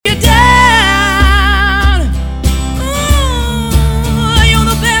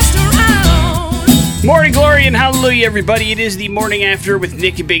Morning glory and hallelujah, everybody. It is the morning after with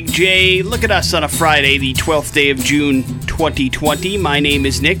Nick and Big J. Look at us on a Friday, the 12th day of June, 2020. My name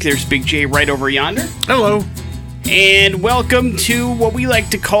is Nick. There's Big J right over yonder. Hello. And welcome to what we like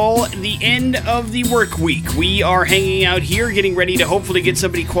to call the end of the work week. We are hanging out here, getting ready to hopefully get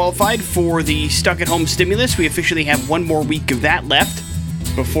somebody qualified for the stuck-at-home stimulus. We officially have one more week of that left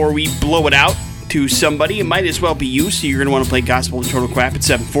before we blow it out to somebody. It might as well be you, so you're going to want to play Gospel and Total Crap at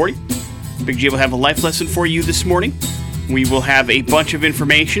 7:40. Big J will have a life lesson for you this morning. We will have a bunch of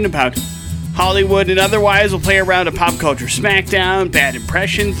information about Hollywood and otherwise. We'll play around a pop culture smackdown, bad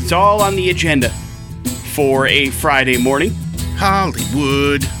impressions. It's all on the agenda for a Friday morning.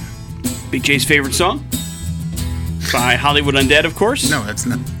 Hollywood. Big J's favorite song by Hollywood Undead, of course. No, that's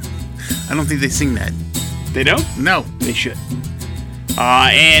not. I don't think they sing that. They don't? No. They should.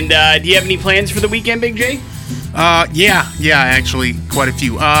 And do you have any plans for the weekend, Big J? Yeah, actually, quite a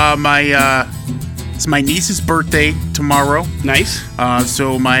few. It's my niece's birthday tomorrow. Nice.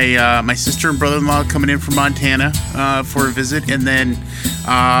 So my sister and brother-in-law coming in from Montana for a visit, and then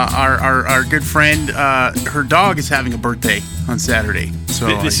our good friend, her dog is having a birthday on Saturday. So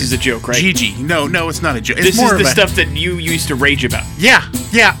this is a joke, right? Gigi. No, it's not a joke. It's this more is the of stuff that you used to rage about. Yeah,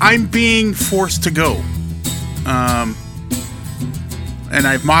 I'm being forced to go. And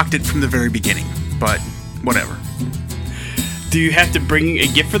I've mocked it from the very beginning, but whatever. Do you have to bring a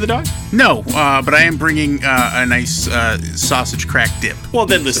gift for the dog? No, but I am bringing a nice sausage crack dip. Well,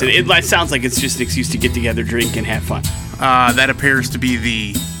 then listen, it sounds like it's just an excuse to get together, drink, and have fun. That appears to be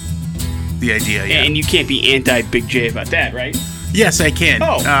the idea, yeah. And you can't be anti-Big J about that, right? Yes, I can.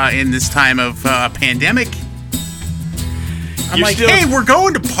 Oh. In this time of pandemic. I'm You're like, still... hey, we're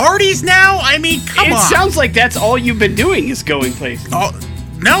going to parties now? I mean, come on. It sounds like that's all you've been doing is going places. Oh,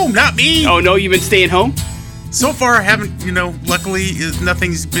 no, not me. Oh, no, you've been staying home? So far, I haven't, luckily,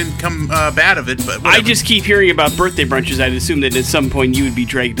 nothing's come bad of it, but whatever. I just keep hearing about birthday brunches. I'd assume that at some point you would be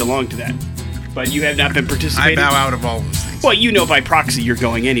dragged along to that. But you have not been participating? I bow out of all those things. Well, you know by proxy you're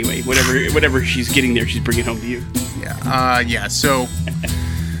going anyway. Whatever she's getting there, she's bringing home to you. Yeah, so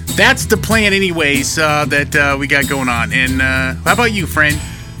that's the plan anyways that we got going on. And how about you, friend?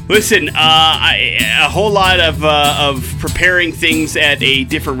 Listen, a whole lot of preparing things at a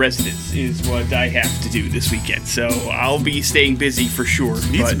different residence is what I have to do this weekend. So I'll be staying busy for sure.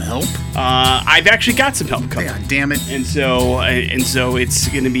 You need some help? I've actually got some help coming. Yeah, damn it. And so it's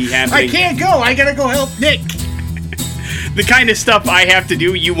going to be happening. I can't go. I got to go help Nick. The kind of stuff I have to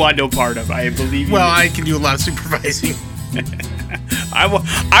do, you want no part of. I believe you. Well, I can do a lot of supervising.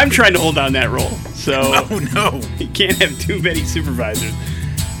 I'm trying to hold down that role. So oh, no. You can't have too many supervisors.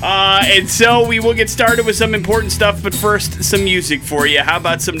 And so we will get started with some important stuff, but first, some music for you. How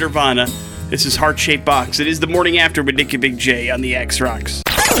about some Nirvana? This is Heart-Shaped Box. It is the morning after with Nick and Big J on the X Rocks.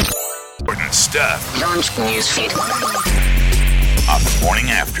 Important stuff. Launch newsfeed. On the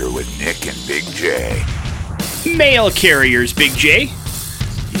morning after with Nick and Big J. Mail carriers, Big J.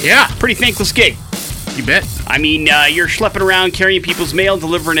 Yeah. Pretty thankless gig. You bet. I mean, you're schlepping around carrying people's mail,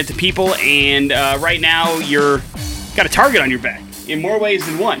 delivering it to people, and right now you're got a target on your back. In more ways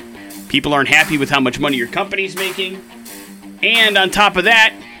than one. People aren't happy with how much money your company's making. And on top of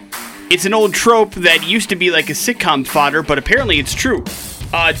that, it's an old trope that used to be like a sitcom fodder, but apparently it's true.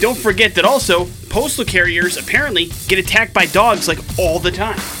 Don't forget that also, postal carriers apparently get attacked by dogs like all the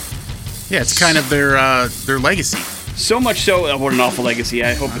time. Yeah, it's kind of their legacy. So much so, what an awful legacy.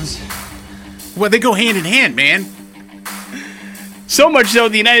 I hope it's... Well, they go hand in hand, man. So much so,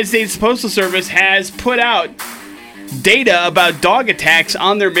 the United States Postal Service has put out data about dog attacks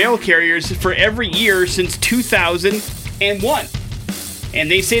on their mail carriers for every year since 2001.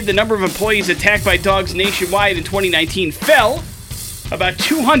 And they say the number of employees attacked by dogs nationwide in 2019 fell about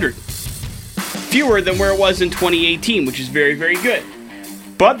 200. Fewer than where it was in 2018, which is very, very good.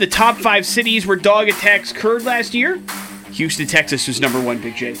 But the top 5 cities where dog attacks occurred last year, Houston, Texas was number 1,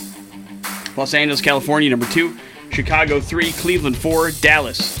 Big J. Los Angeles, California, number 2. Chicago, 3. Cleveland, 4.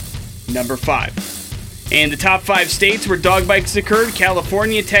 Dallas, number 5. And the top 5 states where dog bites occurred,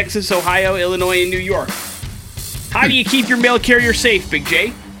 California, Texas, Ohio, Illinois, and New York. How do you keep your mail carrier safe, Big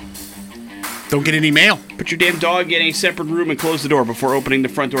J? Don't get any mail. Put your damn dog in a separate room and close the door before opening the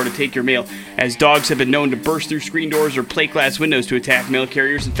front door to take your mail, as dogs have been known to burst through screen doors or plate glass windows to attack mail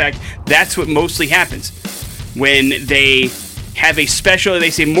carriers. In fact, that's what mostly happens. When they have a special, they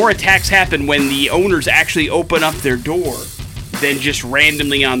say more attacks happen when the owners actually open up their door than just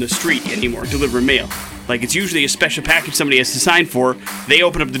randomly on the street anymore, delivering mail. Like, it's usually a special package somebody has to sign for. They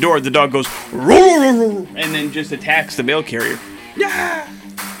open up the door, the dog goes, and then just attacks the mail carrier. Yeah.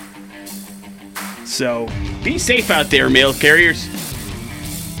 So, be safe out there, mail carriers.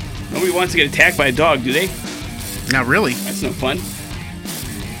 Nobody wants to get attacked by a dog, do they? Not really. That's no fun.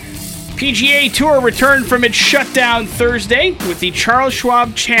 PGA Tour returned from its shutdown Thursday with the Charles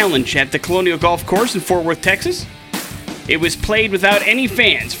Schwab Challenge at the Colonial Golf Course in Fort Worth, Texas. It was played without any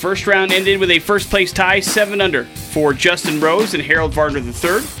fans. First round ended with a first-place tie, 7 under, for Justin Rose and Harold Varner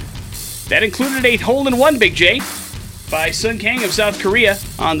III. That included a hole-in-one, Big J, by Sung Kang of South Korea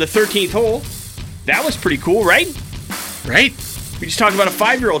on the 13th hole. That was pretty cool, right? Right? We just talked about a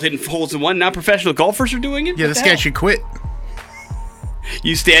 5-year-old hitting holes-in-one. Now professional golfers are doing it? Yeah, this guy should quit.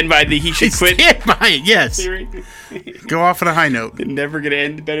 You stand by the he should quit stand by it, yes. theory? Go off on a high note. Never going to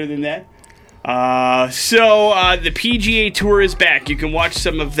end better than that. So the PGA Tour is back. You can watch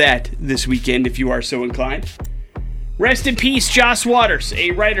some of that this weekend if you are so inclined. Rest in peace, Joss Waters,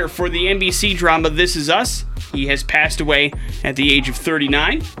 a writer for the NBC drama This Is Us. He has passed away at the age of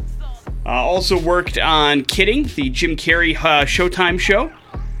 39. Also worked on Kidding, the Jim Carrey Showtime show.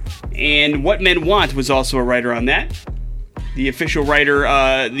 And What Men Want was also a writer on that. The official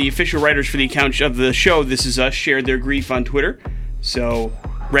writers for the account of the show This Is Us shared their grief on Twitter. So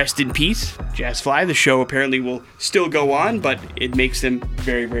rest in peace, Jazzfly. The show apparently will still go on, but it makes them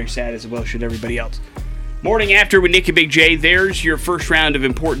very, very sad, as well should everybody else. Morning After with Nick and Big J. There's your first round of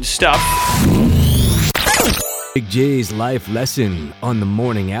important stuff. Big J's life lesson on the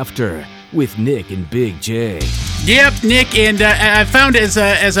Morning After with Nick and Big J. Yep, Nick, and I found as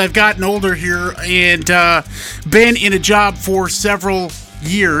I've gotten older here and been in a job for several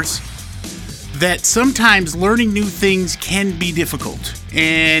years that sometimes learning new things can be difficult.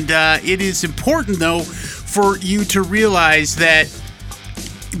 And it is important, though, for you to realize that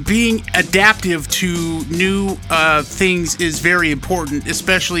being adaptive to new things is very important,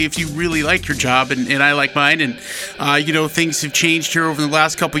 especially if you really like your job, and I like mine. And, things have changed here over the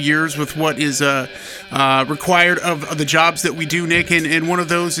last couple of years with what is required of the jobs that we do, Nick. And one of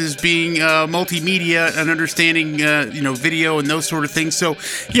those is being multimedia and understanding, video and those sort of things. So,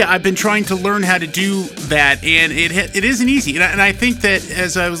 yeah, I've been trying to learn how to do that, and it isn't easy. And I think that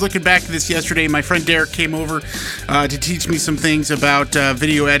as I was looking back at this yesterday, my friend Derek came over to teach me some things about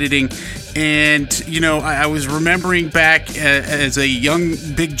video editing, and I was remembering back as a young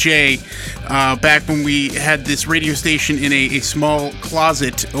Big J, back when we had this radio station in a small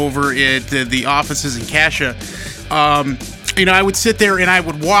closet over at the offices in Cascia. I would sit there and I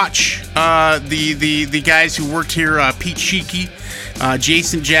would watch the guys who worked here, Pete Sheeky,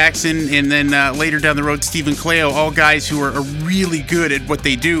 Jason Jackson, and then later down the road, Stephen Cleo, all guys who are really good at what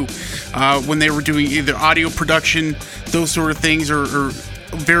they do when they were doing either audio production, those sort of things, or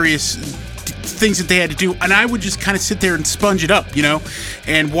various things that they had to do. And I would just kind of sit there and sponge it up,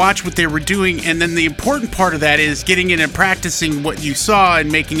 and watch what they were doing. And then the important part of that is getting in and practicing what you saw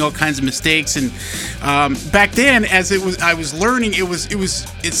and making all kinds of mistakes. And back then, as I was learning,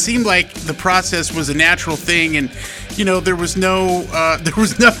 it seemed like the process was a natural thing, and there was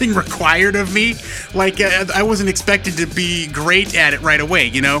nothing required of me. Like I wasn't expected to be great at it right away,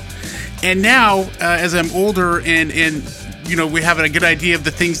 And now, as I'm older and we have a good idea of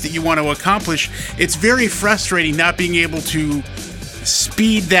the things that you want to accomplish, it's very frustrating not being able to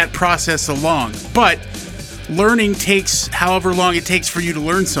speed that process along. But learning takes however long it takes for you to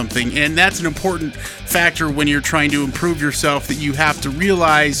learn something, and that's an important factor when you're trying to improve yourself, that you have to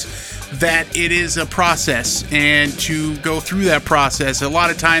realize that it is a process, and to go through that process. A lot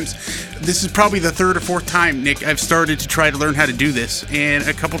of times, this is probably the third or fourth time, Nick, I've started to try to learn how to do this, and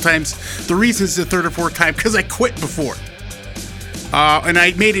a couple times, the reason it's the third or fourth time, because I quit before. And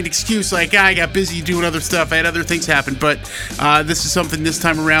I made an excuse like, I got busy doing other stuff, I had other things happen, but this is something this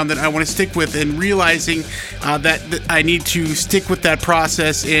time around that I want to stick with, and realizing that I need to stick with that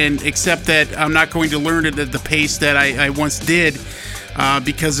process and accept that I'm not going to learn it at the pace that I once did,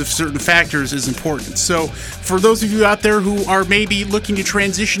 because of certain factors is important. So for those of you out there who are maybe looking to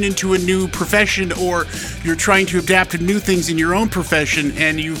transition into a new profession, or you're trying to adapt to new things in your own profession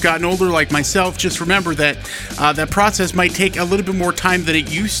and you've gotten older like myself, just remember that that process might take a little bit more time than it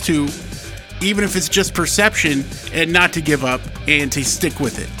used to, even if it's just perception, and not to give up and to stick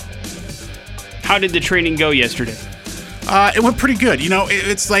with it. How did the training go yesterday? It went pretty good.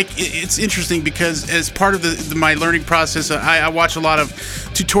 It's interesting because as part of my learning process, I watch a lot of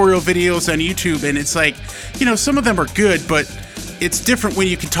tutorial videos on YouTube, and it's like, some of them are good, but it's different when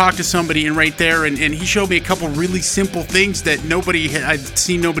you can talk to somebody and right there, and he showed me a couple really simple things that I'd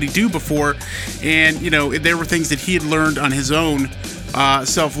seen nobody do before, and, there were things that he had learned on his own,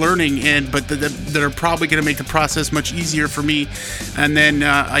 self-learning, but that are probably going to make the process much easier for me, and then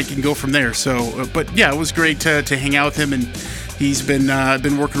I can go from there. So, but yeah, it was great to hang out with him, and He's been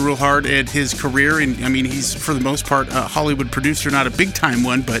working real hard at his career, and I mean, he's for the most part a Hollywood producer, not a big time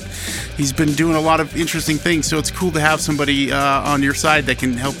one, but he's been doing a lot of interesting things. So it's cool to have somebody on your side that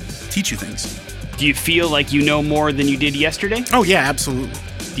can help teach you things. Do you feel like you know more than you did yesterday? Oh yeah, absolutely.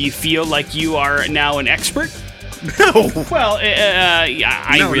 Do you feel like you are now an expert? No. Well,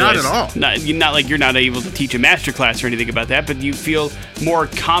 I No, realize not at all. Not like you're not able to teach a master class or anything about that, but do you feel more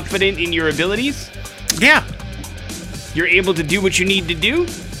confident in your abilities? Yeah, You're able to do what you need to do?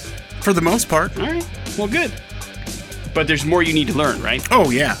 for the most part. All right. Well, good. But there's more you need to learn, right? Oh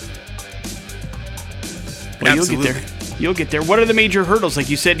yeah. Well, Absolutely. you'll get there. You'll get there. What are the major hurdles? Like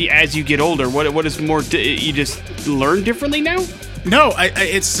you said, as you get older, what is more? You just learn differently now? No,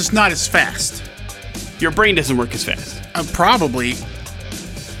 it's just not as fast. Your brain doesn't work as fast. Probably.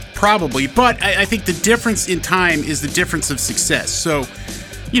 But I think the difference in time is the difference of success. So,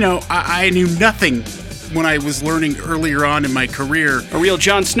 I knew nothing when I was learning earlier on in my career. A real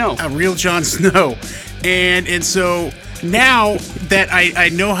Jon Snow. A real Jon Snow. And so now that I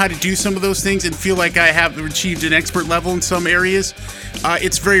know how to do some of those things and feel like I have achieved an expert level in some areas,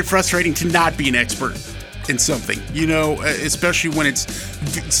 it's very frustrating to not be an expert in something, especially when it's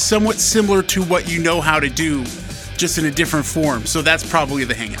somewhat similar to what you know how to do, just in a different form. So that's probably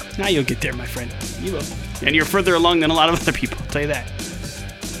the hang-up. Now you'll get there, my friend. You will. And you're further along than a lot of other people, I'll tell you that.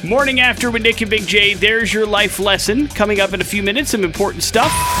 Morning After with Nick and Big J. There's your life lesson. Coming up in a few minutes, some important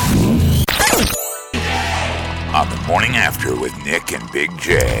stuff. On the Morning After with Nick and Big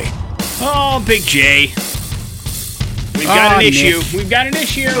J. Oh, Big J. We've got an issue. Nick. We've got an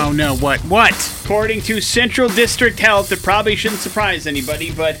issue. Oh no, what? According to Central District Health, it probably shouldn't surprise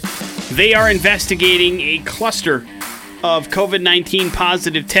anybody, but they are investigating a cluster of COVID-19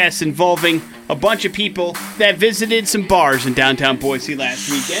 positive tests involving a bunch of people that visited some bars in downtown Boise last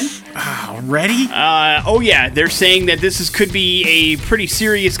weekend. Already? Oh yeah, they're saying that this could be a pretty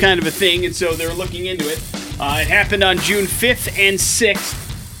serious kind of a thing, and so they're looking into it. It happened on June 5th and 6th.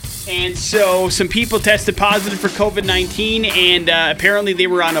 And so some people tested positive for COVID-19, and apparently they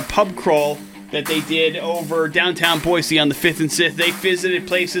were on a pub crawl that they did over downtown Boise on the 5th and 6th. They visited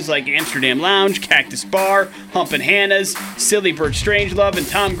places like Amsterdam Lounge, Cactus Bar, Humpin' Hannah's, Silly Bird Strangelove, and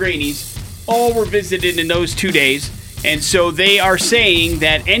Tom Graney's. All were visited in those 2 days. And so they are saying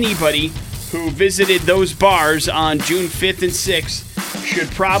that anybody who visited those bars on June 5th and 6th should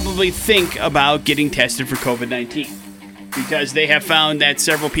probably think about getting tested for COVID-19. Because they have found that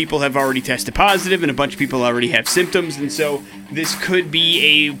several people have already tested positive and a bunch of people already have symptoms. And so this could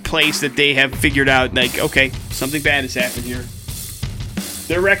be a place that they have figured out, like, okay, something bad has happened here.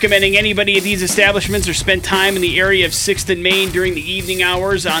 They're recommending anybody at these establishments or spend time in the area of 6th and Main during the evening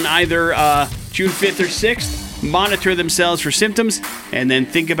hours on either June 5th or 6th, monitor themselves for symptoms, and then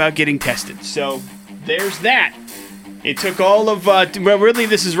think about getting tested. So there's that. It took all of, well, really,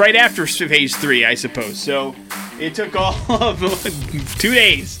 this is right after phase 3, I suppose. So it took all of 2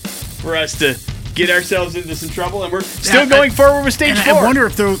 days for us to get ourselves into some trouble, and we're still going forward with stage 4. I wonder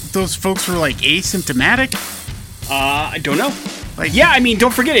if those folks were, like, asymptomatic? I don't know. Like, Yeah, I mean,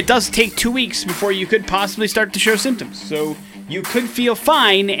 don't forget, it does take 2 weeks before you could possibly start to show symptoms. So you could feel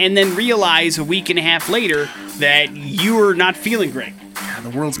fine and then realize a week and a half later that you are not feeling great. God,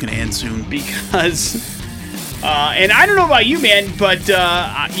 the world's going to end soon. Because... and I don't know about you, man, but,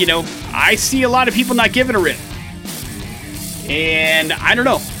 I see a lot of people not giving a rip. And I don't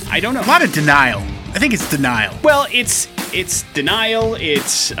know. A lot of denial. I think it's denial. Well, it's denial.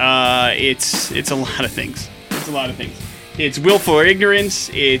 It's a lot of things. It's a lot of things. It's willful ignorance.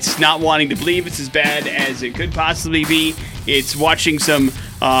 It's not wanting to believe it's as bad as it could possibly be. It's watching some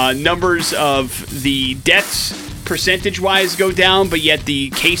numbers of the deaths percentage-wise go down, but yet the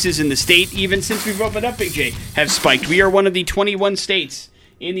cases in the state, even since we've opened up, Big J, have spiked. We are one of the 21 states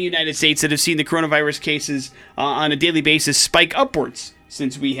in the United States that have seen the coronavirus cases on a daily basis spike upwards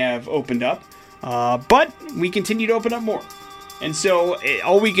since we have opened up. But we continue to open up more. And so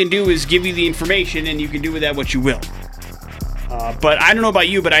all we can do is give you the information, and you can do with that what you will. But I don't know about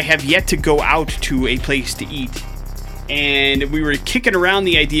you, but I have yet to go out to a place to eat. And we were kicking around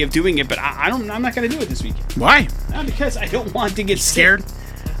the idea of doing it, but I'm not going to do it this weekend. Why? Not because I don't want to get Scared?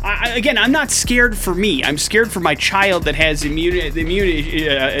 Again, I'm not scared for me. I'm scared for my child that has immune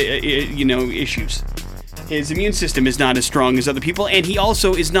issues. His immune system is not as strong as other people, and he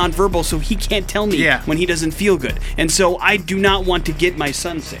also is nonverbal, so he can't tell me when he doesn't feel good. And so I do not want to get my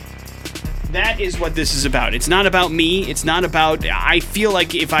son sick. That is what this is about. It's not about me. It's not about, I feel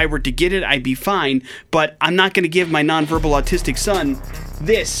like if I were to get it, I'd be fine, but I'm not going to give my nonverbal autistic son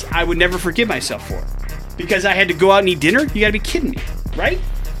this. I would never forgive myself for. Because I had to go out and eat dinner? You got to be kidding me, right?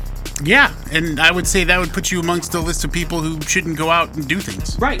 Yeah, and I would say that would put you amongst a list of people who shouldn't go out and do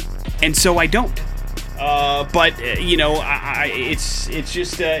things. Right. And so I don't. But it's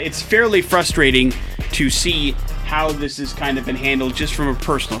fairly frustrating to see how this has kind of been handled just from a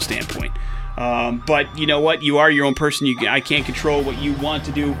personal standpoint. But you know what? You are your own person. I can't control what you want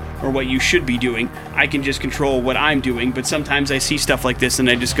to do or what you should be doing. I can just control what I'm doing. But sometimes I see stuff like this and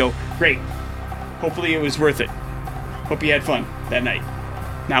I just go, great. Hopefully it was worth it. Hope you had fun that night.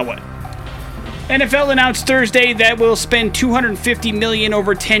 Now what? NFL announced Thursday that will spend $250 million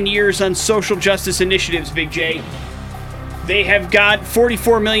over 10 years on social justice initiatives, Big J. They have got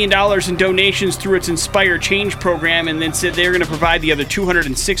 $44 million in donations through its Inspire Change program, and then said they're going to provide the other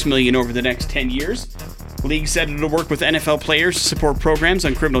 $206 million over the next 10 years. The league said it'll work with NFL players to support programs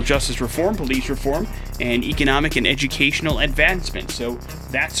on criminal justice reform, police reform, and economic and educational advancement. So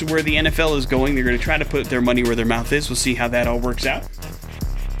that's where the NFL is going. They're going to try to put their money where their mouth is. We'll see how that all works out.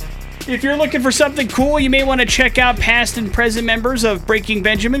 If you're looking for something cool, you may want to check out past and present members of Breaking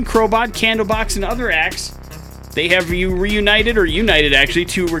Benjamin, Crowbot, Candlebox, and other acts. They have united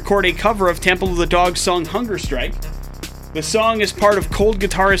to record a cover of Temple of the Dog song Hunger Strike. The song is part of Cold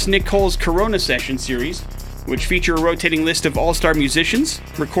guitarist Nick Cole's Corona Session series, which feature a rotating list of all-star musicians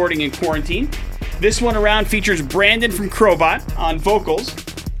recording in quarantine. This one around features Brandon from Crowbot on vocals,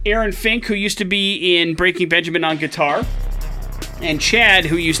 Aaron Fink, who used to be in Breaking Benjamin on guitar, and Chad,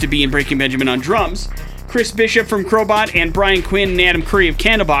 who used to be in Breaking Benjamin on drums. Chris Bishop from Crowbot and Brian Quinn and Adam Curry of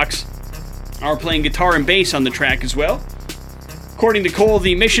Candlebox are playing guitar and bass on the track as well. According to Cole,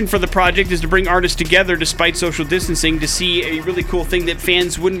 the mission for the project is to bring artists together despite social distancing to see a really cool thing that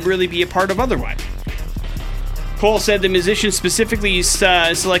fans wouldn't really be a part of otherwise. Cole said the musicians specifically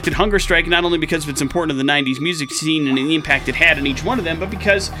selected Hunger Strike not only because of its importance to the 90s music scene and the impact it had on each one of them, but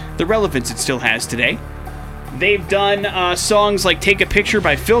because the relevance it still has today. They've done songs like Take a Picture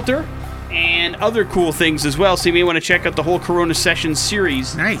by Filter and other cool things as well, so you may want to check out the whole Corona Sessions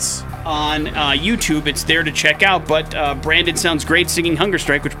series. Nice. On YouTube. It's there to check out, but Brandon sounds great singing Hunger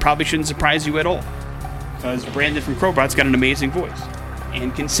Strike, which probably shouldn't surprise you at all, because Brandon from Crowbot's got an amazing voice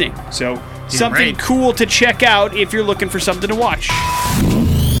and can sing. So something cool to check out if you're looking for something to watch.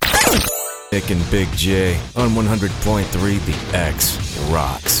 Nick and Big J on 100.3 The X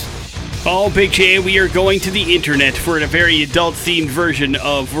rocks. Oh, Big J, we are going to the internet for a very adult-themed version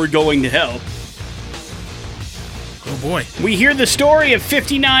of We're Going to Hell. Oh, boy. We hear the story of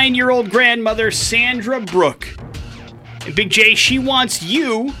 59-year-old grandmother Sandra Brooke. And Big J, she wants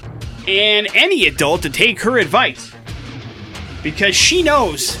you and any adult to take her advice, because she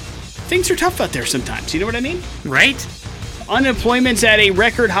knows things are tough out there sometimes. You know what I mean? Right? Unemployment's at a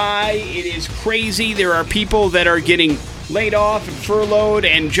record high. It is crazy. There are people that are getting laid off and furloughed,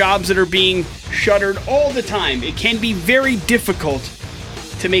 and jobs that are being shuttered all the time. It can be very difficult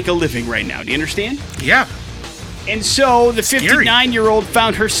to make a living right now. Do you understand? Yeah. And so the 59-year-old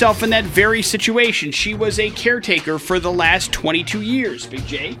found herself in that very situation. She was a caretaker for the last 22 years, Big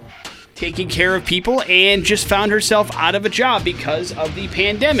J, taking care of people, and just found herself out of a job because of the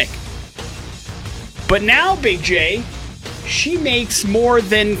pandemic. But now, Big J, she makes more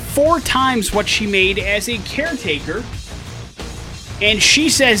than 4 times what she made as a caretaker. And she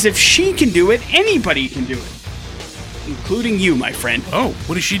says if she can do it, anybody can do it. Including you, my friend. Oh,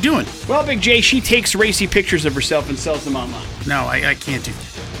 what is she doing? Well, Big J, she takes racy pictures of herself and sells them online. No, I can't do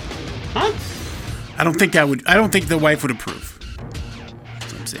that. Huh? I don't think the wife would approve.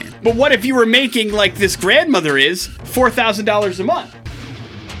 That's what I'm saying. But what if you were making, like this grandmother is, $4,000 a month?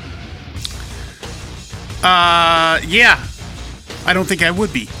 Yeah. I don't think I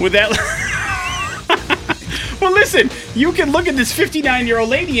would be. Would that... Well, listen, you can look at this 59-year-old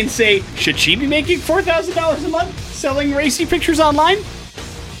lady and say, should she be making $4,000 a month selling racy pictures online?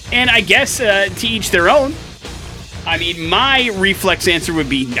 And I guess to each their own. I mean, my reflex answer would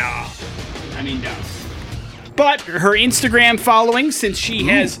be no. No. But her Instagram following, since she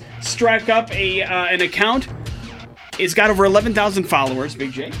has struck up an account, it's got over 11,000 followers,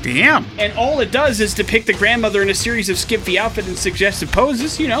 Big J. Damn. And all it does is depict the grandmother in a series of skimpy outfit and suggestive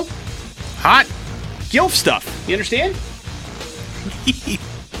poses, you know. Hot. Gilf stuff. You understand?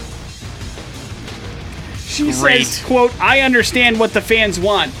 She says, quote, I understand what the fans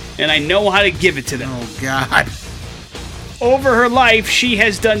want, and I know how to give it to them. Oh, God. Over her life, she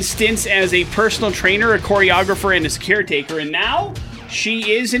has done stints as a personal trainer, a choreographer, and a caretaker, and now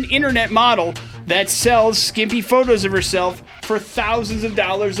she is an internet model that sells skimpy photos of herself for thousands of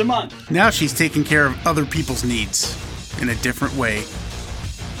dollars a month. Now she's taking care of other people's needs in a different way.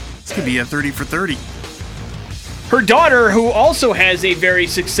 This could be a 30 for 30. Her daughter, who also has a very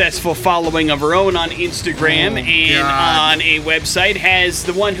successful following of her own on Instagram on a website, has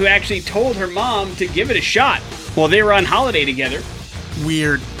the one who actually told her mom to give it a shot while they were on holiday together.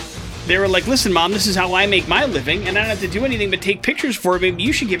 Weird. They were like, listen, Mom, this is how I make my living, and I don't have to do anything but take pictures for it. Maybe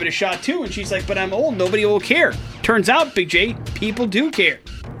you should give it a shot, too. And she's like, but I'm old. Nobody will care. Turns out, Big J, people do care.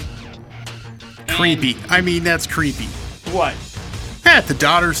 Creepy. I mean, that's creepy. What? The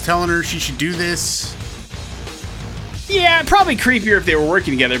daughter's telling her she should do this. Yeah, probably creepier if they were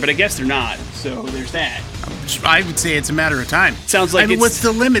working together, but I guess they're not. So there's that. I would say it's a matter of time. Sounds like what's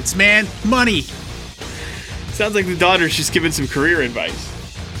the limits, man? Money. Sounds like the daughter's just giving some career advice.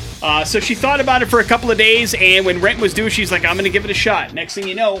 So she thought about it for a couple of days, and when rent was due, she's like, I'm going to give it a shot. Next thing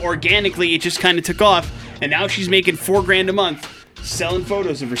you know, organically, it just kind of took off, and now she's making $4,000 a month selling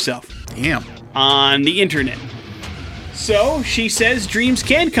photos of herself. Damn. On the internet. So she says dreams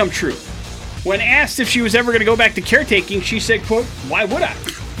can come true. When asked if she was ever going to go back to caretaking, she said, quote, why would I?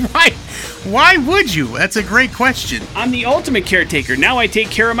 Why would you? That's a great question. I'm the ultimate caretaker. Now I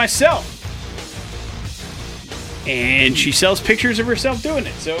take care of myself. And she sells pictures of herself doing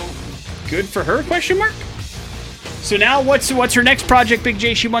it. So, good for her, question mark? So now what's her next project, Big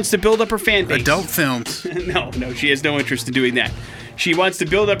J? She wants to build up her fan base. Adult films. No, she has no interest in doing that. She wants to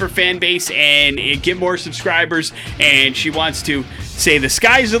build up her fan base and get more subscribers, and she wants to say the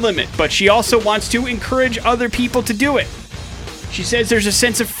sky's the limit, but she also wants to encourage other people to do it. She says there's a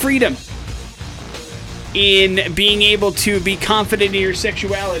sense of freedom in being able to be confident in your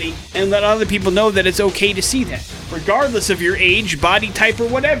sexuality and let other people know that it's okay to see that, regardless of your age, body type, or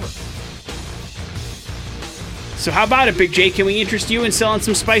whatever. So how about it, Big J? Can we interest you in selling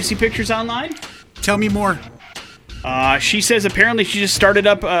some spicy pictures online? Tell me more. She says apparently she just started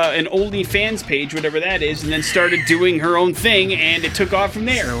up an OnlyFans page, whatever that is, and then started doing her own thing, and it took off from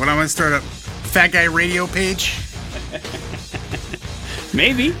there. So when I'm going to start a Fat Guy Radio page?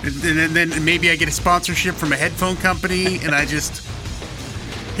 Maybe. And then maybe I get a sponsorship from a headphone company, and I just...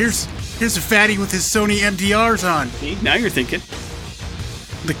 Here's a fatty with his Sony MDRs on. See, now you're thinking.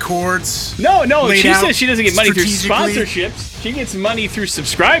 The cords. No, she says she doesn't get money through strategically. sponsorships. She gets money through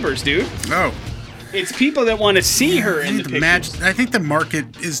subscribers, dude. Oh. It's people that want to see her in the pictures. I think the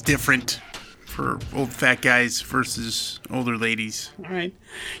market is different for old fat guys versus older ladies. All right.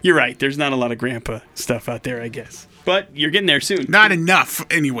 You're right. There's not a lot of grandpa stuff out there, I guess. But you're getting there soon. Not enough,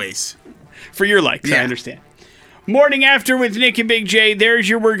 anyways. For your likes, yeah. I understand. Morning After with Nick and Big J. There's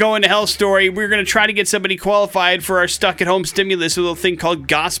your We're Going to Hell story. We're going to try to get somebody qualified for our stuck-at-home stimulus, a little thing called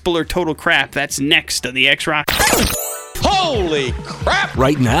Gospel or Total Crap. That's next on the X-Rock. Holy crap!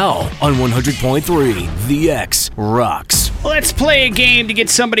 Right now on 100.3, The X Rocks. Let's play a game to get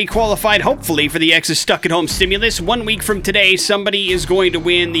somebody qualified, hopefully, for the X's Stuck-at-Home stimulus. 1 week from today, somebody is going to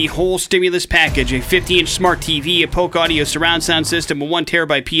win the whole stimulus package. A 50-inch smart TV, a Polk Audio surround sound system, a 1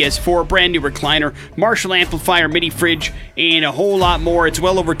 terabyte PS4, brand new recliner, Marshall amplifier, mini fridge, and a whole lot more. It's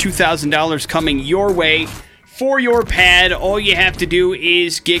well over $2,000 coming your way. For your pad, all you have to do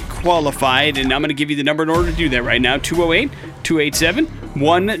is get qualified, and I'm going to give you the number in order to do that right now,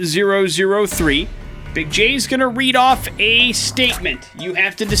 208-287-1003. Big J's going to read off a statement. You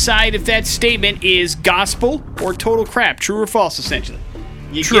have to decide if that statement is gospel or total crap, true or false, essentially.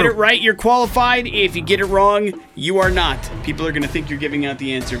 You True. Get it right, you're qualified. If you get it wrong, you are not. People are going to think you're giving out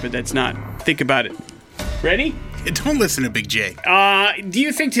the answer, but that's not. Think about it. Ready? Don't listen to Big J. Do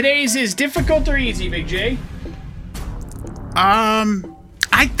you think today's is difficult or easy, Big J?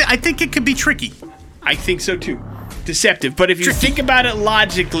 I think it could be tricky. I think so too. Deceptive. But if you think about it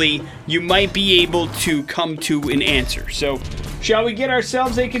logically, you might be able to come to an answer. So, shall we get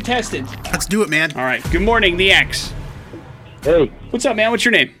ourselves a contestant? Let's do it, man. All right. Good morning, the X. Hey. What's up, man? What's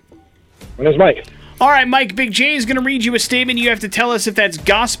your name? My name's Mike. All right, Mike. Big J is going to read you a statement. You have to tell us if that's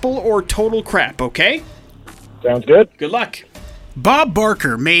gospel or total crap, okay? Sounds good. Good luck. Bob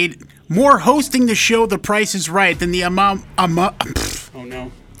Barker made more hosting the show The Price is Right than the amount... Oh,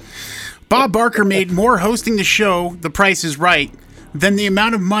 no. Bob Barker made more hosting the show The Price is Right than the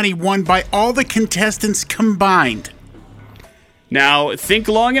amount of money won by all the contestants combined. Now, think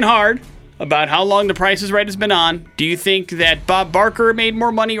long and hard about how long The Price is Right has been on. Do you think that Bob Barker made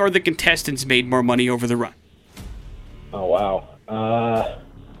more money or the contestants made more money over the run? Oh, wow. A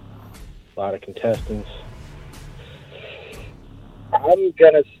lot of contestants. I'm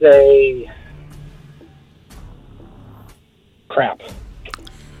going to say crap.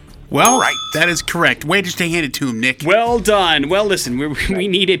 Well, Right. that is correct. Way to stay handed to him, Nick. Well done. Well, listen, we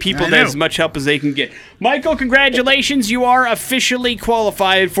need people I that know. as much help as they can get. Michael, congratulations. You are officially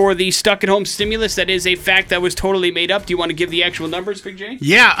qualified for the stuck-at-home stimulus. That is a fact that was totally made up. Do you want to give the actual numbers, Big J?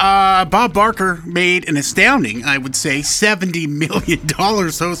 Yeah, Bob Barker made an astounding, I would say, $70 million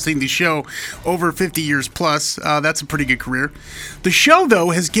hosting the show over 50 years plus. That's a pretty good career. The show, though,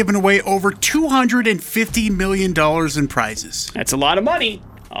 has given away over $250 million in prizes. That's a lot of money.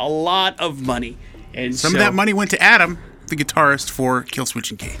 A lot of money. And Some of that money went to Adam, the guitarist for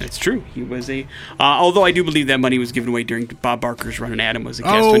Killswitch Engage. That's true. He was a... although I do believe that money was given away during Bob Barker's run, and Adam was a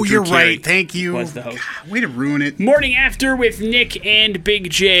guest when Oh, Drew you're Carey right. Thank you. was the host. God, way to ruin it. Morning After with Nick and Big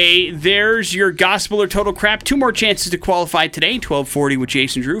J. There's your gospel or total crap. 2 more chances to qualify today. 1240 with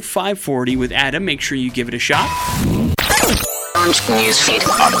Jason Drew, 540 with Adam. Make sure you give it a shot. On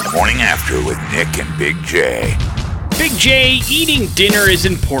the Morning After with Nick and Big J. Big J, eating dinner is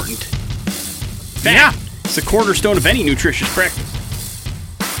important. Fact. It's the cornerstone of any nutritious breakfast.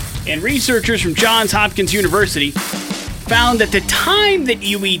 And researchers from Johns Hopkins University found that the time that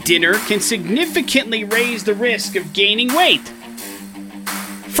you eat dinner can significantly raise the risk of gaining weight.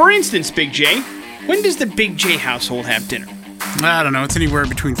 For instance, Big J, when does the Big J household have dinner? I don't know. It's anywhere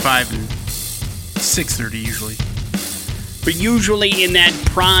between 5 and 6:30 usually. But usually in that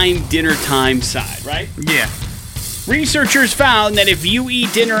prime dinner time side, right? Yeah. Researchers found that if you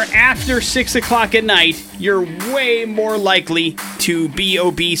eat dinner after 6 o'clock at night, you're way more likely to be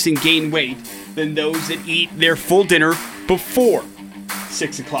obese and gain weight than those that eat their full dinner before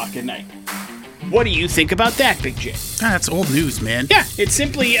 6 o'clock at night. What do you think about that, Big J? That's old news, man. Yeah, it's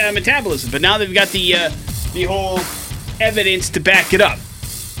simply metabolism, but now they've got the whole evidence to back it up.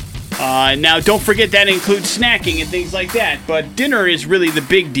 Now, don't forget that includes snacking and things like that, but dinner is really the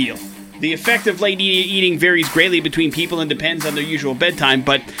big deal. The effect of late eating varies greatly between people and depends on their usual bedtime,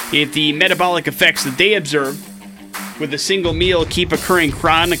 but if the metabolic effects that they observe with a single meal keep occurring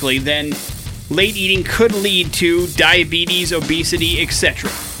chronically, then late eating could lead to diabetes, obesity, etc.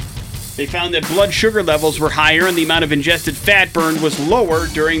 They found that blood sugar levels were higher and the amount of ingested fat burned was lower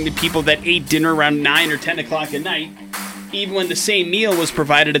during the people that ate dinner around 9 or 10 o'clock at night, even when the same meal was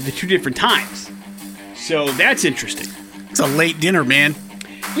provided at the 2 different times. So that's interesting. It's a late dinner, man.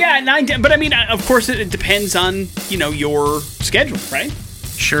 Yeah, 9, 10, but I mean, of course, it depends on, your schedule, right?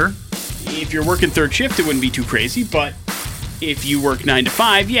 Sure. If you're working third shift, it wouldn't be too crazy, but if you work 9 to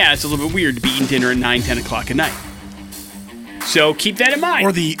 5, yeah, it's a little bit weird to be eating dinner at 9, 10 o'clock at night. So keep that in mind.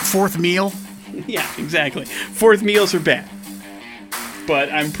 Or the fourth meal. Yeah, exactly. Fourth meals are bad.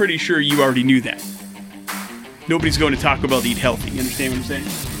 But I'm pretty sure you already knew that. Nobody's going to Taco Bell to eat healthy. You understand what I'm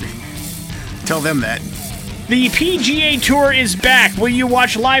saying? Tell them that. The PGA Tour is back. Will you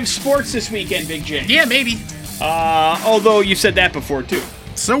watch live sports this weekend, Big J? Yeah, maybe. Although you said that before, too.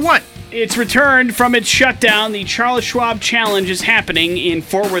 So what? It's returned from its shutdown. The Charles Schwab Challenge is happening in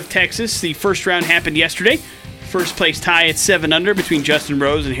Fort Worth, Texas. The first round happened yesterday. First place tie at 7 under between Justin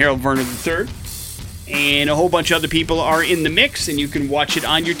Rose and Harold Varner III. And a whole bunch of other people are in the mix, and you can watch it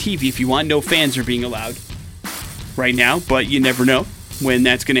on your TV if you want. No fans are being allowed right now, but you never know when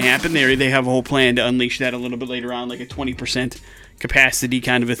that's going to happen. They have a whole plan to unleash that a little bit later on, like a 20% capacity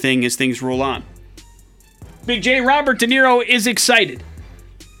kind of a thing as things roll on. Big J, Robert De Niro is excited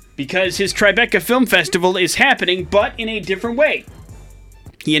because his Tribeca Film Festival is happening, but in a different way.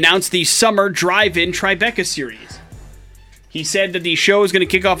 He announced the Summer Drive-In Tribeca series. He said that the show is going to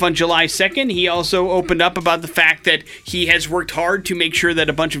kick off on July 2nd. He also opened up about the fact that he has worked hard to make sure that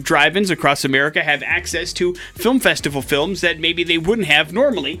a bunch of drive-ins across America have access to film festival films that maybe they wouldn't have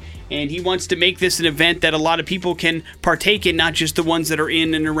normally. And he wants to make this an event that a lot of people can partake in, not just the ones that are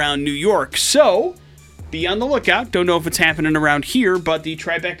in and around New York. So, be on the lookout. Don't know if it's happening around here, but the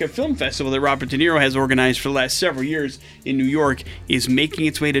Tribeca Film Festival that Robert De Niro has organized for the last several years in New York is making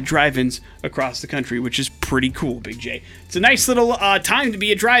its way to drive-ins across the country, which is pretty cool, Big J. It's a nice little time to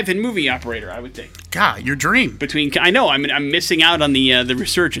be a drive-in movie operator, I would think. God, your dream. I know, I'm missing out on the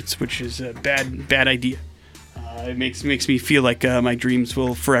resurgence, which is a bad idea. It makes me feel like my dreams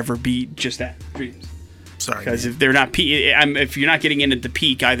will forever be just that, dreams. Sorry. Because if they're not if you're not getting in at the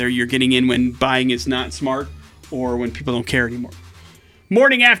peak, either you're getting in when buying is not smart or when people don't care anymore.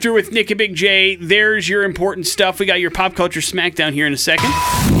 Morning After with Nick and Big J. There's your important stuff. We got your pop culture smackdown here in a second.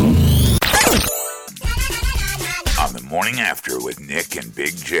 On the Morning After with Nick and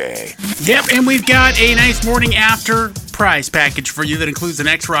Big J. Yep, and we've got a nice Morning After prize package for you that includes an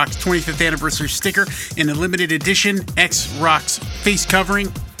X-Rocks 25th anniversary sticker and a limited edition X-Rocks face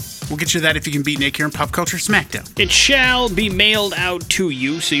covering. We'll get you that if you can beat Nick here in Pop Culture Smackdown. It shall be mailed out to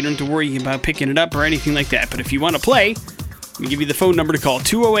you, so you don't have to worry about picking it up or anything like that. But if you want to play, Let me give you the phone number to call,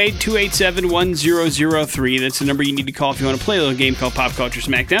 208-287-1003. That's the number you need to call if you want to play a little game called Pop Culture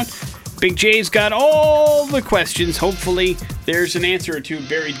Smackdown. Big J's got all the questions. Hopefully, there's an answer or two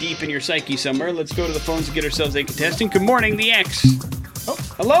buried deep in your psyche somewhere. Let's go to the phones and get ourselves a contestant. Good morning, the X. Oh,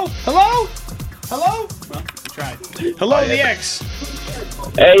 hello? Hello? Hello? Well, try. Hello, the X.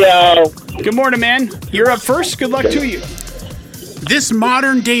 Hey, yo. Good morning, man. You're up first. Good luck to you. This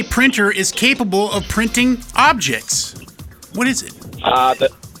modern-day printer is capable of printing objects. What is it? The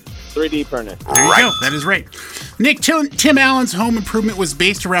 3D printer. There you go. That is right. Nick, Tim Allen's Home Improvement was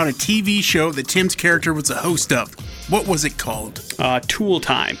based around a TV show that Tim's character was a host of. What was it called? Tool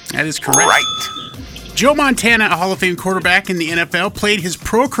Time. That is correct. Right. Joe Montana, a Hall of Fame quarterback in the NFL, played his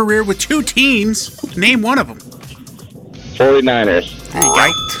pro career with 2 teams. Name one of them. 49ers. There you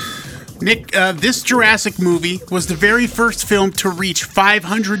go. Nick, this Jurassic movie was the very first film to reach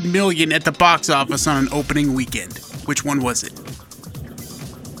 $500 million at the box office on an opening weekend. Which one was it?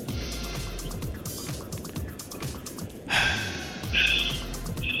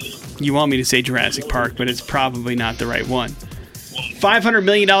 You want me to say Jurassic Park, but it's probably not the right one. $500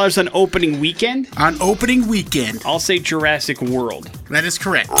 million on opening weekend? On opening weekend. I'll say Jurassic World. That is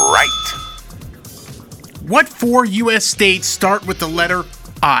correct. Right. What 4 U.S. states start with the letter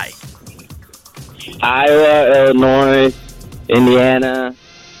I? Iowa, Illinois, Indiana,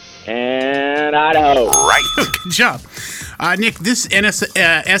 and Idaho. Right. Good job. Nick, this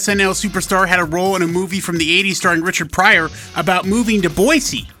SNL superstar had a role in a movie from the 80s starring Richard Pryor about moving to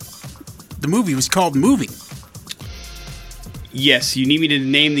Boise. The movie was called Moving. Yes, you need me to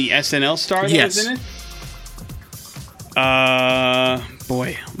name the SNL star that was in it?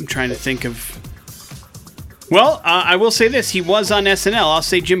 Boy, I'm trying to think of... Well, I will say this. He was on SNL. I'll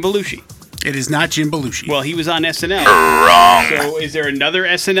say Jim Belushi. It is not Jim Belushi. Well, he was on SNL. Wrong. So is there another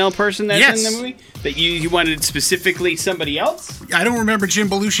SNL person that's Yes. in the movie? That you wanted specifically somebody else? I don't remember Jim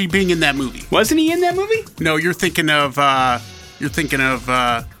Belushi being in that movie. Wasn't he in that movie? No, you're thinking of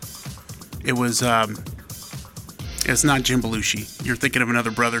it was it's not Jim Belushi. You're thinking of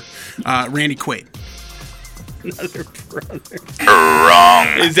another brother, Randy Quaid. Another brother. Wrong.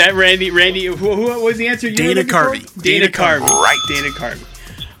 Is that Randy? Who was the answer you Dana were looking Carvey. for? Dana Carvey. Right. Dana Carvey.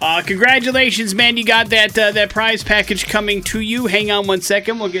 Congratulations, man. You got that prize package coming to you. Hang on 1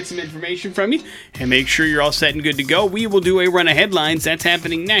 second. We'll get some information from you. And make sure you're all set and good to go. We will do a run of headlines. That's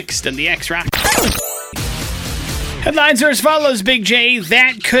happening next on the X-Rock. Headlines are as follows, Big J.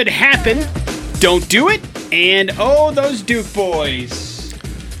 That could happen. Don't do it. And oh, those Duke boys.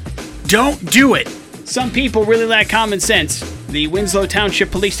 Don't do it. Some people really lack common sense. The Winslow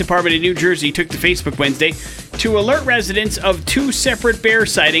Township Police Department in New Jersey took to Facebook Wednesday to alert residents of 2 separate bear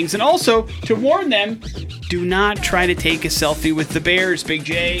sightings and also to warn them, do not try to take a selfie with the bears, Big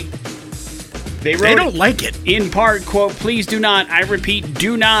J. They don't like it. In part, quote, please do not, I repeat,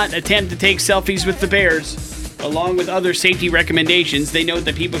 do not attempt to take selfies with the bears. Along with other safety recommendations, they note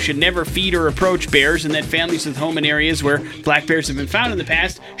that people should never feed or approach bears and that families with home in areas where black bears have been found in the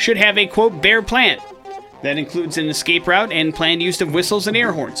past should have a, quote, bear plan. That includes an escape route and planned use of whistles and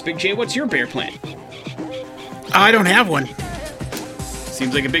air horns. Big J, what's your bear plan? I don't have one.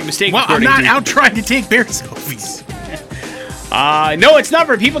 Seems like a big mistake. Well, I'm according not to- out trying to take bear selfies. No, it's not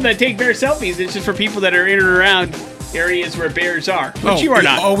for people that take bear selfies. It's just for people that are in and around areas where bears are, which you are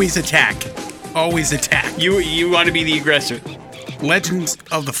not. Always attack. Always attack. You want to be the aggressor. Legends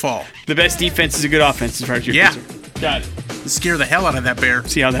of the Fall. The best defense is a good offense as far as you're concerned. Got it. Scare the hell out of that bear.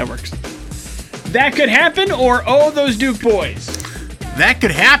 See how that works. That could happen, or oh, those Duke boys. That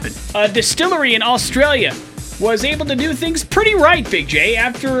could happen. A distillery in Australia was able to do things pretty right, Big J.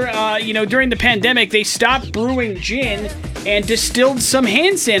 After, during the pandemic, they stopped brewing gin and distilled some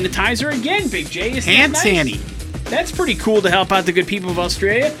hand sanitizer again, Big J. Isn't Hand that nice? sanny. That's pretty cool to help out the good people of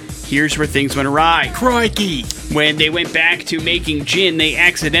Australia. Here's where things went awry. Crikey. When they went back to making gin, they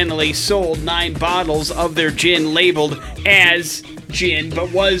accidentally sold 9 bottles of their gin labeled as gin,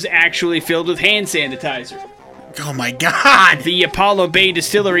 but was actually filled with hand sanitizer. Oh my God. The Apollo Bay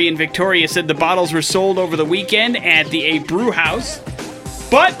Distillery in Victoria said the bottles were sold over the weekend at the brew house,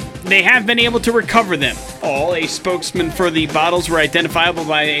 but they have been able to recover them. A spokesman for the bottles were identifiable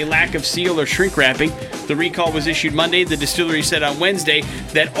by a lack of seal or shrink wrapping. The recall was issued Monday. The distillery said on Wednesday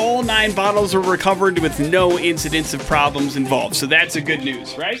that all 9 bottles were recovered with no incidents of problems involved. So that's a good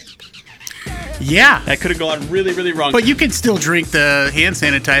news, right? Yeah. That could have gone really, really wrong. But you can still drink the hand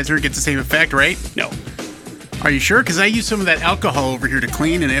sanitizer and get the same effect, right? No. Are you sure? Because I use some of that alcohol over here to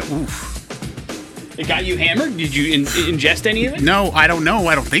clean, and oof. It got you hammered? Did you ingest any of it? No, I don't know.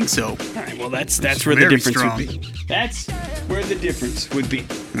 I don't think so. All right, well, that's where the very difference strong. would be. That's where the difference would be.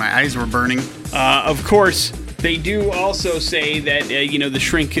 My eyes were burning. Of course, They do also say that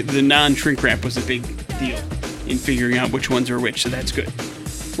the non-shrink wrap was a big deal in figuring out which ones are which, so that's good.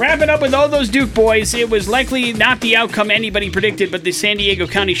 Wrapping up with all those Duke boys, it was likely not the outcome anybody predicted, but the San Diego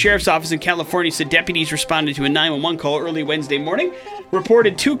County Sheriff's Office in California said deputies responded to a 911 call early Wednesday morning,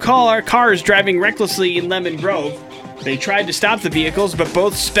 reported two cars driving recklessly in Lemon Grove. They tried to stop the vehicles, but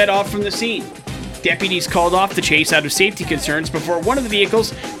both sped off from the scene. Deputies called off the chase out of safety concerns before one of the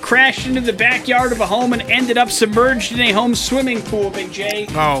vehicles crashed into the backyard of a home and ended up submerged in a home swimming pool, Big J.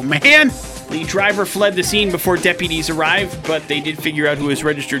 Oh, man. The driver fled the scene before deputies arrived, but they did figure out who was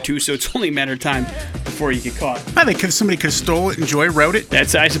registered to, so it's only a matter of time before you get caught. I think somebody could have stole it and joyrode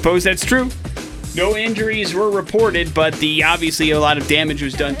it. I suppose that's true. No injuries were reported, but obviously a lot of damage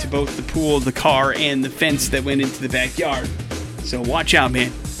was done to both the pool, the car, and the fence that went into the backyard. So watch out,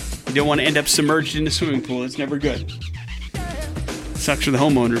 man. You don't want to end up submerged in the swimming pool. It's never good. Sucks for the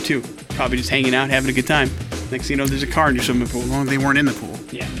homeowner, too. Probably just hanging out, having a good time. Next thing you know, there's a car in your swimming pool. Well, they weren't in the pool.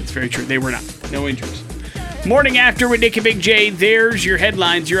 Yeah, that's very true. They were not. No injuries. Morning After with Nick and Big J. There's your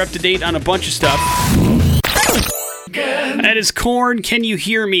headlines. You're up to date on a bunch of stuff. That is Korn. Can you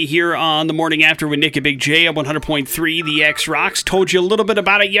hear me here on the Morning After with Nick and Big J at 100.3 The X Rocks? Told you a little bit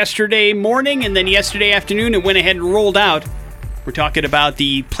about it yesterday morning, and then yesterday afternoon it went ahead and rolled out. We're talking about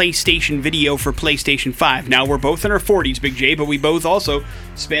the PlayStation video for PlayStation 5. Now, we're both in our 40s, Big J, but we both also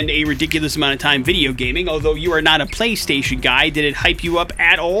spend a ridiculous amount of time video gaming. Although you are not a PlayStation guy, did it hype you up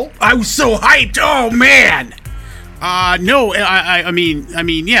at all? I was so hyped. Oh, man. No, I mean,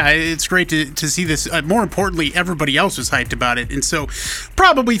 yeah, it's great to see this. More importantly, everybody else was hyped about it. And so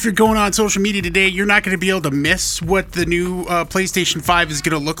probably if you're going on social media today, you're not going to be able to miss what the new PlayStation 5 is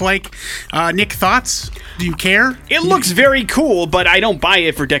going to look like. Nick, thoughts? Do you care? It looks very cool, but I don't buy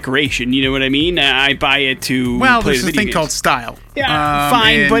it for decoration. You know what I mean? I buy it to play there's the a video thing games. called style. Yeah,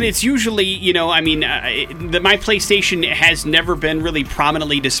 fine, but it's usually, my PlayStation has never been really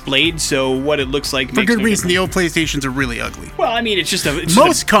prominently displayed, so what it looks like for makes good no reason. difference. The old PlayStations are really ugly. Well, I mean, it's just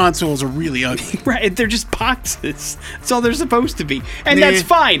most consoles are really ugly. Right, they're just boxes. That's all they're supposed to be. And that's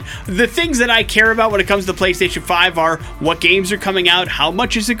fine. The things that I care about when it comes to PlayStation 5 are what games are coming out, how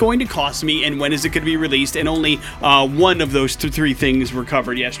much is it going to cost me, and when is it going to be released, and only one of those three things were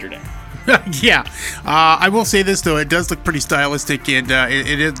covered yesterday. Yeah, I will say this though, it does look pretty stylistic and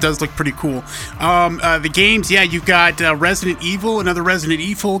it does look pretty cool. The games, yeah, you've got Resident Evil, another Resident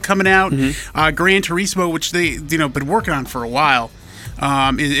Evil coming out, Gran Turismo, which they been working on for a while.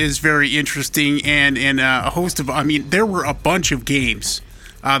 Is very interesting, and a host of, there were a bunch of games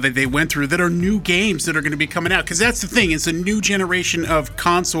that they went through that are new games that are going to be coming out, because that's the thing, it's a new generation of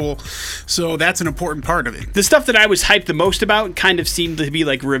console, so that's an important part of it. The stuff that I was hyped the most about kind of seemed to be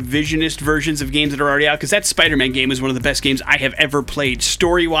like revisionist versions of games that are already out, because that Spider-Man game is one of the best games I have ever played,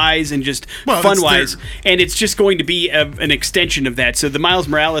 story-wise and just fun-wise, and it's just going to be an extension of that. So the Miles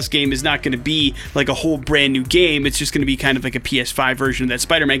Morales game is not going to be like a whole brand new game, it's just going to be kind of like a PS5 version of that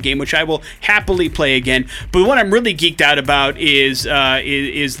Spider-Man game, which I will happily play again. But what I'm really geeked out about is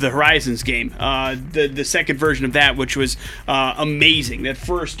the Horizons game, the second version of that, which was amazing. That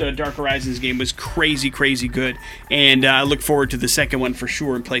first Dark Horizons game was crazy good, and I look forward to the second one for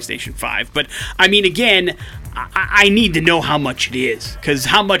sure in PlayStation 5. But I mean, again, I need to know how much it is, because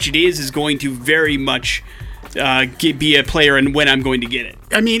how much it is going to very much be a player and when I'm going to get it.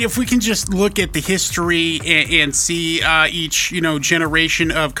 I mean, if we can just look at the history and see each generation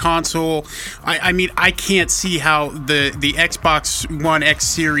of console, I mean, I can't see how the Xbox One X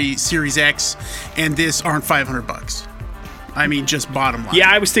Series X and this aren't $500. I mean, just bottom line.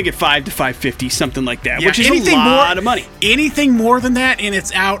 Yeah, I was thinking $500 to $550, something like that, yeah, which is a lot of money. Anything more than that, and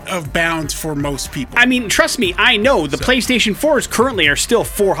it's out of bounds for most people. I mean, trust me, I know the PlayStation 4s currently are still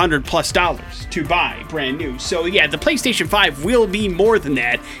 $400+ to buy, brand new. So yeah, the PlayStation 5 will be more than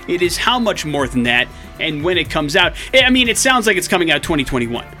that. It is how much more than that, and when it comes out. I mean, it sounds like it's coming out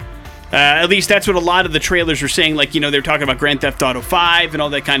 2021. At least that's what a lot of the trailers are saying. Like, they're talking about Grand Theft Auto 5 and all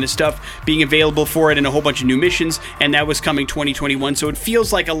that kind of stuff being available for it, and a whole bunch of new missions, and that was coming 2021. So it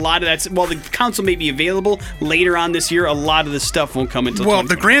feels like a lot of that's, while the console may be available later on this year, a lot of the stuff won't come until 2021.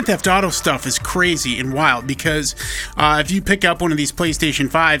 The Grand Theft Auto stuff is crazy and wild, because if you pick up one of these PlayStation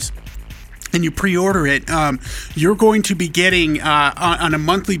 5s, and you pre-order it, you're going to be getting, on a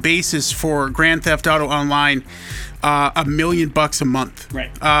monthly basis for Grand Theft Auto Online, $1 million a month.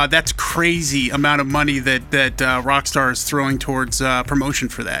 Right. That's crazy amount of money that Rockstar is throwing towards promotion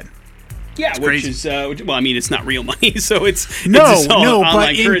for that. Yeah, which crazy. is well, I mean, it's not real money, so it's No, all no, online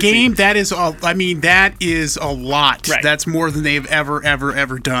but in currency. game that is all. I mean, that is a lot. Right. That's more than they've ever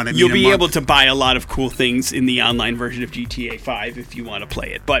done. I mean, You'll a be month. able to buy a lot of cool things in the online version of GTA 5 if you want to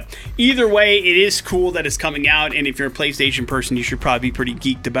play it. But either way, it is cool that it's coming out, and if you're a PlayStation person, you should probably be pretty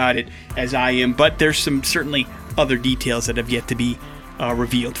geeked about it, as I am. But there's some certainly other details that have yet to be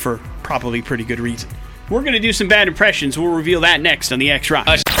revealed for probably pretty good reason. We're going to do some bad impressions. We'll reveal that next on the X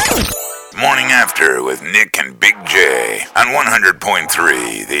Rocks. Morning After with Nick and Big J on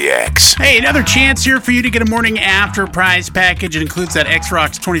 100.3 The X. Hey, another chance here for you to get a morning after prize package. It includes that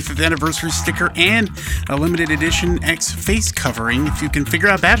X-Rocks 25th anniversary sticker and a limited edition X face covering if you can figure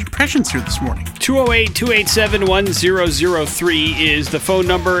out bad impressions here this morning. 208-287-1003 is the phone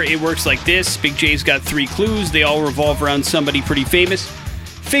number. It works like this. Big J's got 3 clues. They all revolve around somebody pretty famous.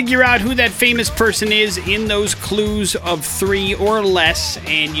 Figure out who that famous person is in those clues of 3 or less,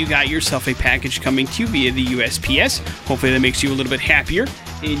 and you got yourself a package coming to you via the USPS. Hopefully that makes you a little bit happier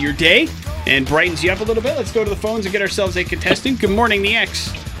in your day and brightens you up a little bit. Let's go to the phones and get ourselves a contestant. Good morning, the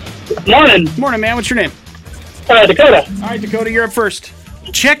X. Morning. Morning, man. What's your name? Dakota. All right, Dakota, you're up first.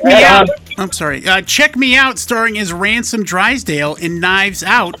 Check Me Out. I'm sorry. Check Me Out, starring as Ransom Drysdale in Knives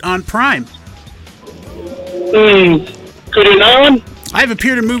Out on Prime. Could you know one? I've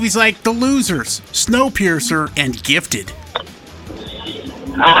appeared in movies like The Losers, Snowpiercer, and Gifted.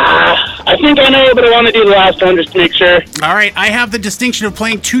 I think I know, but I want to do the last one just to make sure. All right, I have the distinction of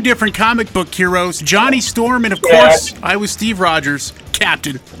playing 2 different comic book heroes, Johnny Storm, and of course, I was Steve Rogers,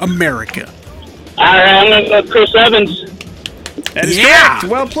 Captain America. All right, I'm going to go with Chris Evans. That is Yeah.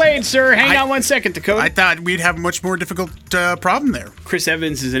 correct. Well played, sir. Hang on 1 second, Dakota. I thought we'd have a much more difficult problem there. Chris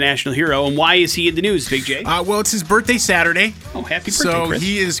Evans is a national hero, and why is he in the news, Big J? Well, it's his birthday Saturday, Oh, happy birthday, so Chris.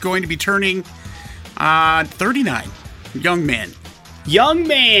 he is going to be turning 39. Young man. Young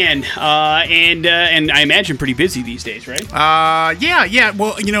man, and I imagine pretty busy these days, right? Yeah.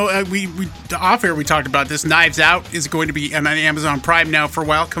 Well, you know, we off air we talked about this. Knives Out is going to be on Amazon Prime now for a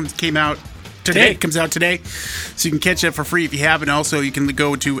while. Came out today. Comes out today, so you can catch it for free if you haven't. Also, you can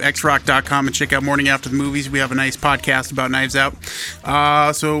go to xrock.com and check out Morning After the Movies. We have a nice podcast about Knives Out.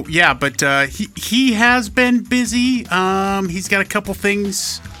 So yeah, but he has been busy. He's got a couple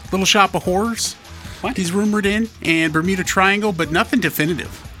things. Little Shop of Horrors. What? He's rumored in, and Bermuda Triangle, but nothing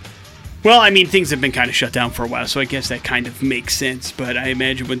definitive. Well, I mean, things have been kind of shut down for a while, so I guess that kind of makes sense. But I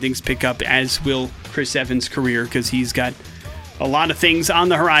imagine when things pick up, as will Chris Evans' career, because he's got a lot of things on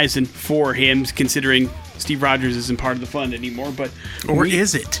the horizon for him, considering Steve Rogers isn't part of the fund anymore. But Or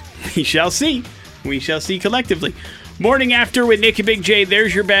is it? we shall see. We shall see collectively. Morning After with Nick and Big J.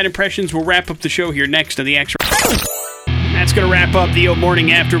 There's your bad impressions. We'll wrap up the show here next on the X. That's going to wrap up the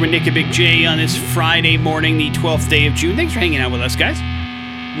Morning After with Nick and Big J on this Friday morning, the 12th day of June. Thanks for hanging out with us, guys.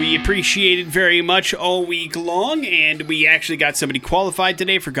 We appreciate it very much all week long, and we actually got somebody qualified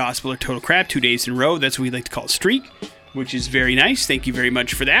today for Gospel or Total Crap 2 days in a row. That's what we like to call a streak, which is very nice. Thank you very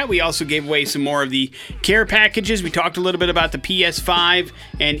much for that. We also gave away some more of the care packages. We talked a little bit about the PS5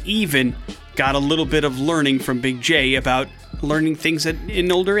 and even got a little bit of learning from Big J about learning things at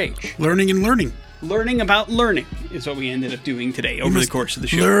an older age. Learning and learning. Learning about learning is what we ended up doing today over the course of the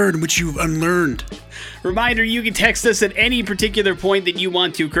show. Learn what you've unlearned. Reminder, you can text us at any particular point that you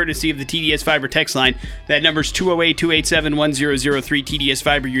want to, courtesy of the TDS Fiber text line. That number's 208-287-1003. TDS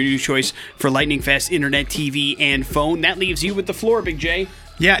Fiber, your new choice for lightning fast internet, TV, and phone. That leaves you with the floor, Big J.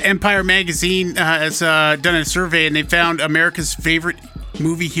 Yeah, Empire Magazine has done a survey, and they found America's favorite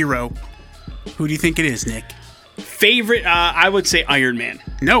movie hero. Who do you think it is, Nick? Favorite, I would say Iron Man.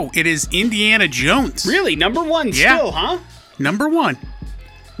 No, it is Indiana Jones. Really? Number one Yeah. still, huh? Number 1.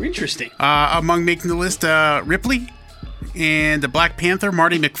 Interesting. Among making the list, Ripley and the Black Panther,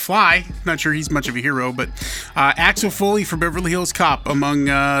 Marty McFly. Not sure he's much of a hero, but Axel Foley from Beverly Hills Cop among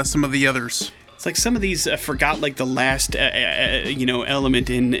some of the others. It's like some of these forgot like the last element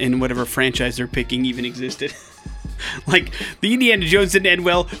in whatever franchise they're picking even existed. Like the Indiana Jones didn't end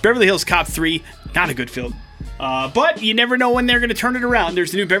well. Beverly Hills Cop 3, not a good film. But you never know when they're going to turn it around.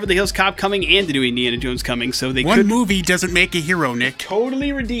 There's the new Beverly Hills Cop coming and the new Indiana Jones coming, so they One could movie doesn't make a hero, Nick.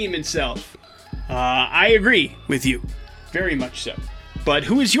 totally redeem itself. I agree with you, very much so. But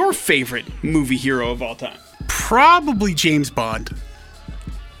who is your favorite movie hero of all time? Probably James Bond.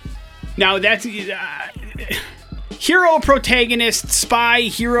 Now that's hero, protagonist, spy,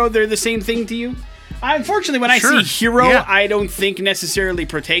 hero. They're the same thing to you. Unfortunately, when I Sure, see hero, yeah. I don't think necessarily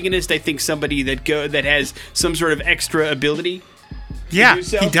protagonist. I think somebody that has some sort of extra ability. Yeah, do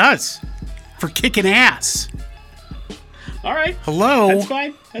so? he does. For kicking ass. All right. Hello? That's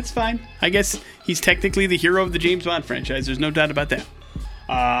fine. That's fine. I guess he's technically the hero of the James Bond franchise. There's no doubt about that.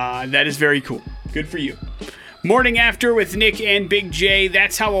 That is very cool. Good for you. Morning After with Nick and Big J.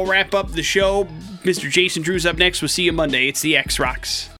 That's how we'll wrap up the show. Mr. Jason Drew's up next. We'll see you Monday. It's the X-Rocks.